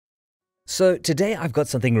So today I've got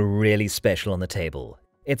something really special on the table.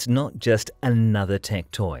 It's not just another tech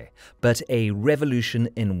toy, but a revolution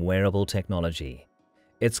in wearable technology.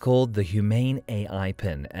 It's called the Humane AI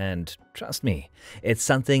Pin, and trust me, it's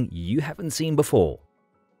something you haven't seen before.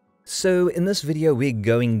 So in this video, we're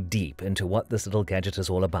going deep into what this little gadget is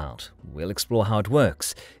all about. We'll explore how it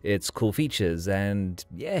works, its cool features, and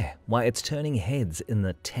why it's turning heads in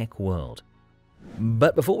the tech world.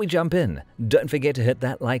 But before we jump in, don't forget to hit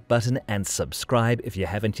that like button and subscribe if you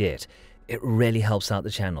haven't yet. It really helps out the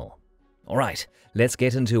channel. Alright, let's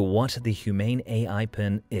get into what the Humane AI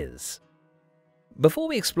Pin is. Before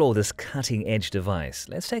we explore this cutting-edge device,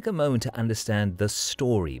 let's take a moment to understand the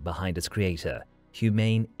story behind its creator,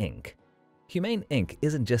 Humane Inc. Humane Inc.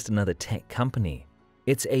 isn't just another tech company.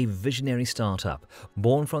 It's a visionary startup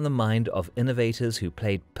born from the mind of innovators who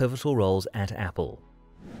played pivotal roles at Apple.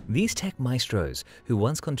 These tech maestros, who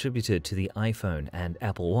once contributed to the iPhone and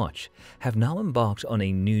Apple Watch, have now embarked on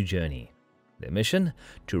a new journey. Their mission?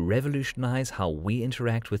 To revolutionize how we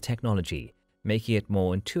interact with technology, making it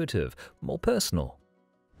more intuitive, more personal.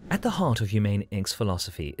 At the heart of Humane Inc.'s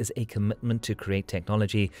philosophy is a commitment to create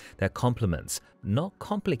technology that complements, not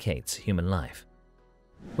complicates, human life.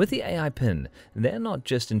 With the AI Pin, they're not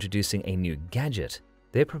just introducing a new gadget,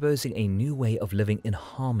 they're proposing a new way of living in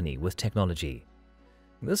harmony with technology.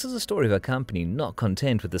 This is a story of a company not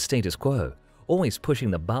content with the status quo, always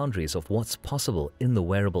pushing the boundaries of what's possible in the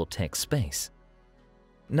wearable tech space.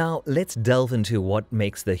 Now, let's delve into what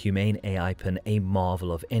makes the Humane AI Pin a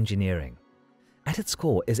marvel of engineering. At its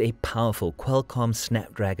core is a powerful Qualcomm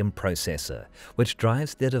Snapdragon processor, which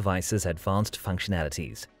drives the device's advanced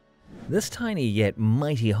functionalities. This tiny yet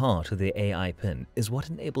mighty heart of the AI Pin is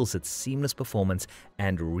what enables its seamless performance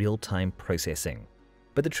and real-time processing.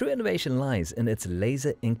 But the true innovation lies in its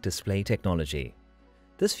laser ink display technology.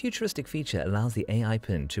 This futuristic feature allows the AI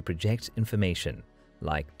Pin to project information,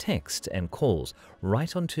 like text and calls,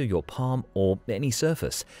 right onto your palm or any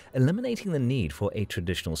surface, eliminating the need for a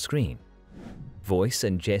traditional screen. Voice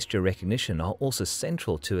and gesture recognition are also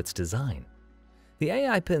central to its design. The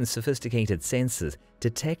AI Pin's sophisticated sensors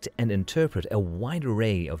detect and interpret a wide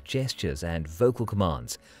array of gestures and vocal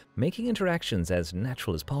commands, making interactions as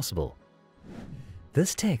natural as possible.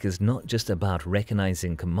 This tech is not just about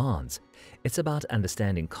recognizing commands, it's about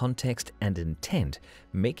understanding context and intent,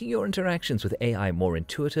 making your interactions with AI more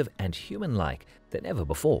intuitive and human-like than ever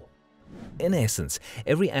before. In essence,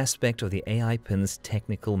 every aspect of the AI Pin's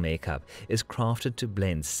technical makeup is crafted to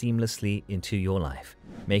blend seamlessly into your life,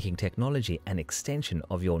 making technology an extension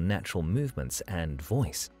of your natural movements and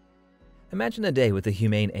voice. Imagine a day with the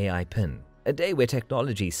Humane AI Pin, a day where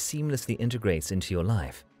technology seamlessly integrates into your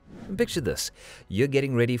life. Picture this, you're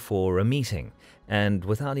getting ready for a meeting, and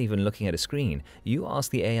without even looking at a screen, you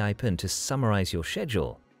ask the AI Pin to summarize your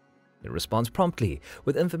schedule. It responds promptly,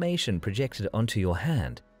 with information projected onto your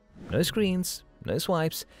hand. No screens, no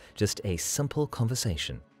swipes, just a simple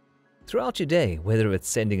conversation. Throughout your day, whether it's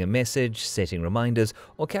sending a message, setting reminders,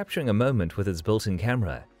 or capturing a moment with its built-in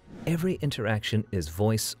camera, every interaction is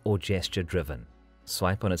voice or gesture driven.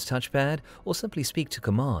 Swipe on its touchpad or simply speak to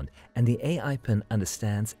command, and the AI Pin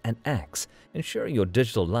understands and acts, ensuring your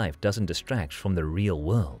digital life doesn't distract from the real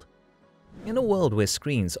world. In a world where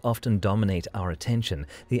screens often dominate our attention,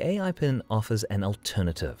 the AI Pin offers an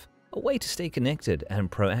alternative, a way to stay connected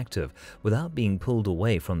and proactive without being pulled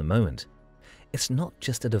away from the moment. It's not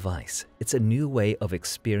just a device, it's a new way of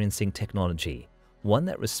experiencing technology, one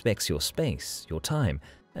that respects your space, your time,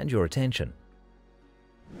 and your attention.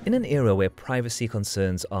 In an era where privacy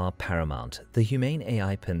concerns are paramount, the Humane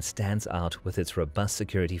AI Pin stands out with its robust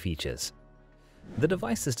security features. The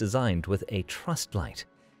device is designed with a trust light,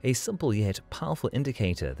 a simple yet powerful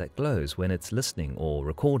indicator that glows when it's listening or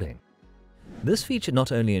recording. This feature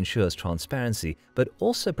not only ensures transparency, but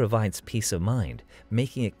also provides peace of mind,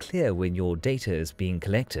 making it clear when your data is being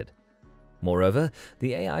collected. Moreover,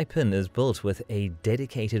 the AI Pin is built with a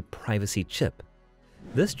dedicated privacy chip.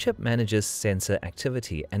 This chip manages sensor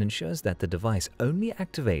activity and ensures that the device only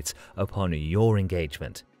activates upon your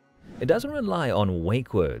engagement. It doesn't rely on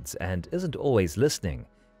wake words and isn't always listening,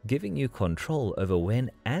 giving you control over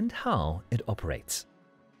when and how it operates.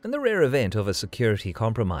 In the rare event of a security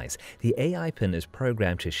compromise, the AI Pin is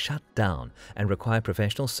programmed to shut down and require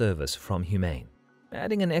professional service from Humane,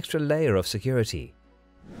 adding an extra layer of security.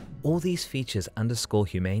 All these features underscore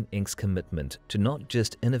Humane Inc.'s commitment to not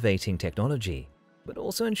just innovating technology, but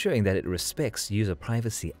also ensuring that it respects user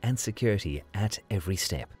privacy and security at every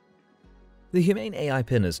step. The Humane AI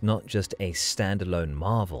Pin is not just a standalone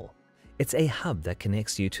marvel, it's a hub that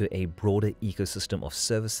connects you to a broader ecosystem of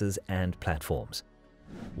services and platforms.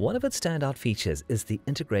 One of its standout features is the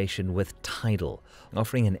integration with Tidal,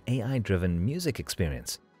 offering an AI-driven music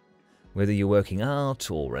experience. Whether you're working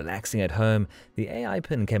out or relaxing at home, the AI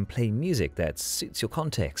Pin can play music that suits your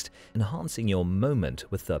context, enhancing your moment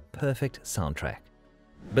with the perfect soundtrack.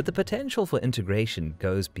 But the potential for integration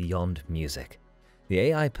goes beyond music. The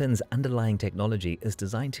AI Pin's underlying technology is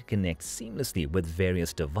designed to connect seamlessly with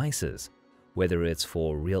various devices, whether it's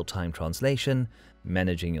for real-time translation,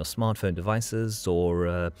 managing your smartphone devices,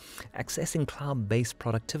 or accessing cloud-based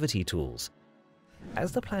productivity tools.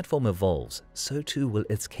 As the platform evolves, so too will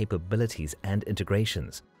its capabilities and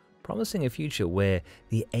integrations, promising a future where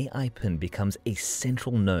the AI Pin becomes a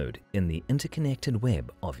central node in the interconnected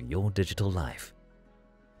web of your digital life.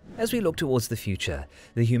 As we look towards the future,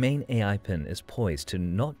 the Humane AI Pin is poised to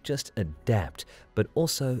not just adapt, but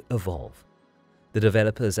also evolve. The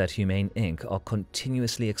developers at Humane Inc. are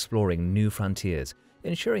continuously exploring new frontiers,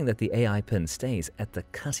 ensuring that the AI Pin stays at the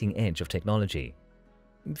cutting edge of technology.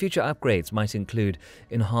 Future upgrades might include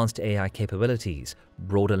enhanced AI capabilities,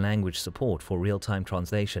 broader language support for real-time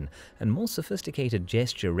translation, and more sophisticated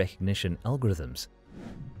gesture recognition algorithms.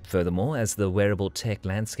 Furthermore, as the wearable tech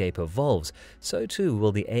landscape evolves, so too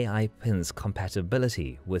will the AI Pin's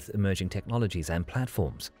compatibility with emerging technologies and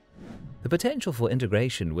platforms. The potential for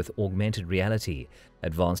integration with augmented reality,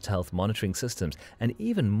 advanced health monitoring systems, and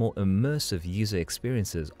even more immersive user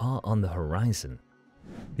experiences are on the horizon.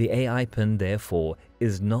 The AI Pin, therefore,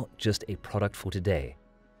 is not just a product for today.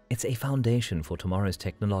 It's a foundation for tomorrow's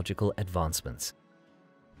technological advancements.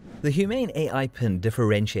 The Humane AI Pin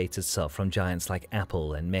differentiates itself from giants like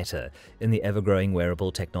Apple and Meta in the ever-growing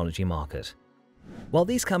wearable technology market. While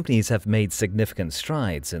these companies have made significant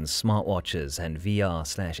strides in smartwatches and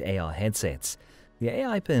VR/AR headsets, the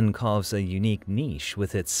AI Pin carves a unique niche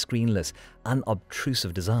with its screenless,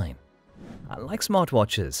 unobtrusive design. Unlike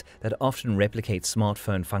smartwatches that often replicate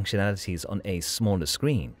smartphone functionalities on a smaller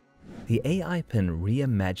screen, the AI Pin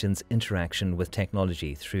reimagines interaction with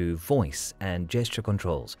technology through voice and gesture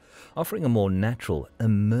controls, offering a more natural,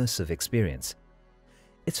 immersive experience.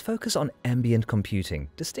 Its focus on ambient computing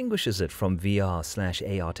distinguishes it from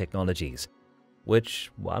VR/AR technologies,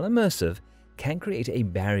 which, while immersive, can create a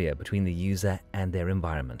barrier between the user and their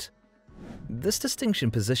environment. This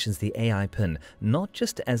distinction positions the AI Pin not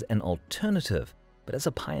just as an alternative, but as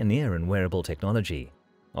a pioneer in wearable technology,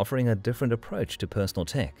 offering a different approach to personal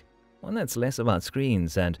tech, one that's less about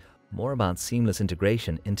screens and more about seamless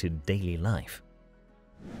integration into daily life.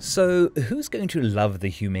 So, who's going to love the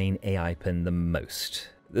Humane AI Pin the most?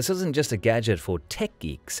 This isn't just a gadget for tech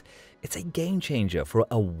geeks, it's a game changer for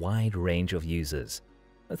a wide range of users.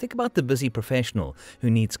 Think about the busy professional who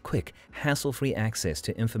needs quick, hassle-free access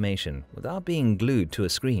to information without being glued to a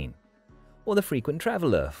screen. Or the frequent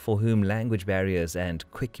traveler for whom language barriers and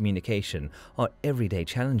quick communication are everyday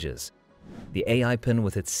challenges. The AI Pin,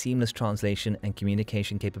 with its seamless translation and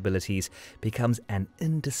communication capabilities, becomes an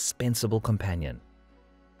indispensable companion.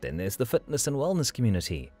 Then there's the fitness and wellness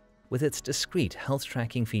community. With its discrete health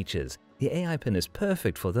tracking features, the AI Pin is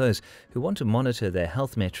perfect for those who want to monitor their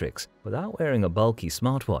health metrics without wearing a bulky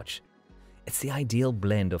smartwatch. It's the ideal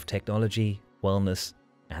blend of technology, wellness,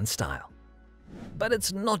 and style. But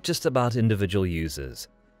it's not just about individual users.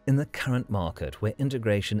 In the current market, where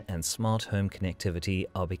integration and smart home connectivity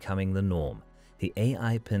are becoming the norm, the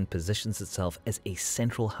AI Pin positions itself as a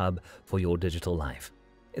central hub for your digital life.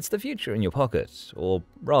 It's the future in your pocket, or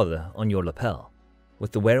rather, on your lapel.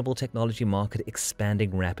 With the wearable technology market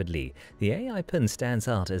expanding rapidly, the AI Pin stands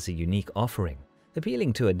out as a unique offering,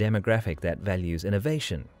 appealing to a demographic that values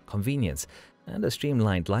innovation, convenience, and a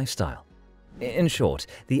streamlined lifestyle. In short,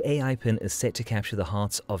 the AI Pin is set to capture the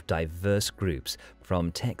hearts of diverse groups,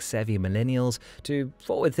 from tech-savvy millennials to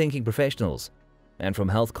forward-thinking professionals, and from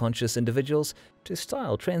health-conscious individuals to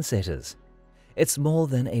style trendsetters. It's more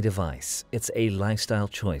than a device, it's a lifestyle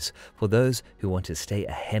choice for those who want to stay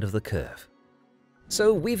ahead of the curve.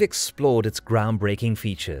 So we've explored its groundbreaking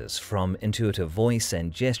features, from intuitive voice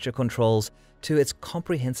and gesture controls to its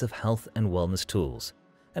comprehensive health and wellness tools,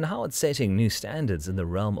 and how it's setting new standards in the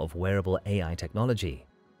realm of wearable AI technology.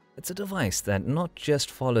 It's a device that not just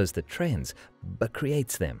follows the trends, but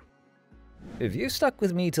creates them. If you stuck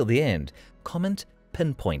with me till the end, comment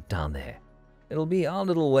pinpoint down there. It'll be our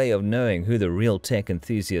little way of knowing who the real tech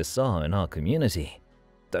enthusiasts are in our community.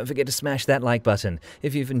 Don't forget to smash that like button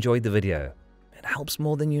if you've enjoyed the video. It helps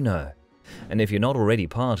more than you know. And if you're not already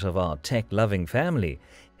part of our tech-loving family,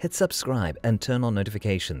 hit subscribe and turn on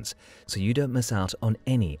notifications so you don't miss out on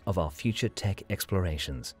any of our future tech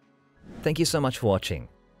explorations. Thank you so much for watching.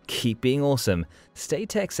 Keep being awesome, stay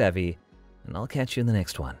tech-savvy, and I'll catch you in the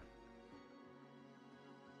next one.